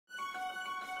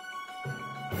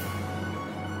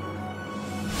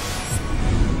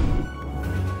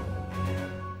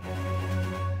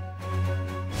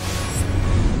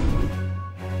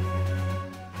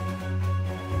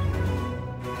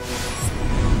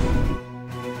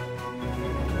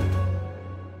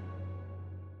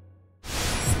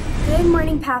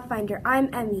morning, Pathfinder.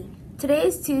 I'm Emmy. Today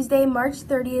is Tuesday, March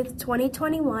 30th,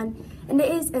 2021, and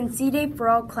it is NC Day for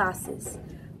all classes.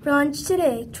 For lunch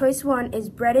today, Choice 1 is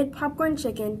breaded popcorn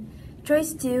chicken,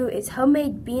 Choice 2 is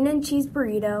homemade bean and cheese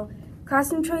burrito,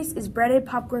 Classroom Choice is breaded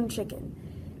popcorn chicken.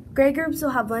 Gray groups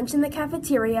will have lunch in the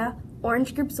cafeteria,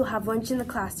 orange groups will have lunch in the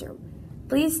classroom.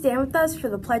 Please stand with us for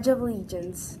the Pledge of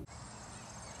Allegiance.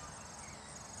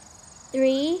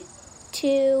 3,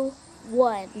 2,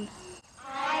 1.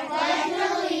 I pledge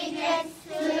allegiance to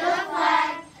the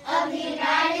flag of the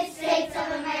United States of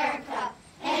America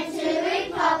and to the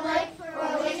republic for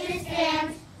which it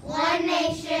stands, one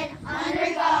nation,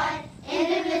 under God,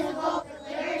 indivisible,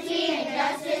 with liberty and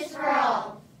justice for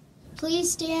all.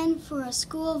 Please stand for a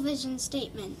school vision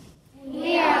statement.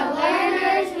 We are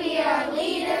learners, we are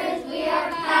leaders, we are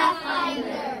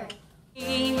Pathfinder. A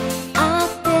te,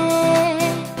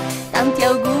 tanti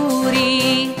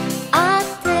auguri, a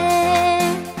te,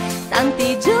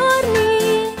 tanti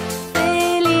giorni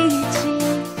felici,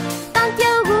 tanti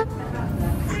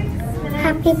auguri.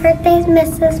 Happy birthday,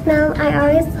 Mrs. Mel. I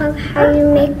always love how you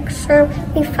make sure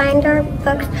we find our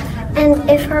books, and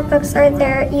if our books are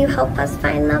there, you help us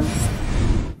find them.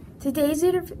 Today's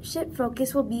leadership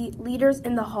focus will be leaders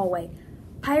in the hallway.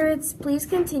 Pirates, please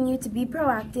continue to be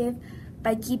proactive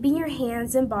by keeping your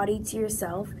hands and body to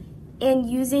yourself and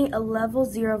using a level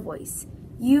 0 voice.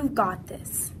 You've got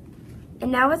this.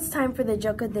 And now it's time for the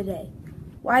joke of the day.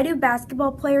 Why do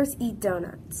basketball players eat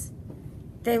donuts?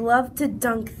 They love to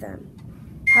dunk them.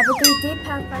 Have a great day,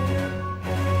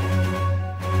 Pathfinder.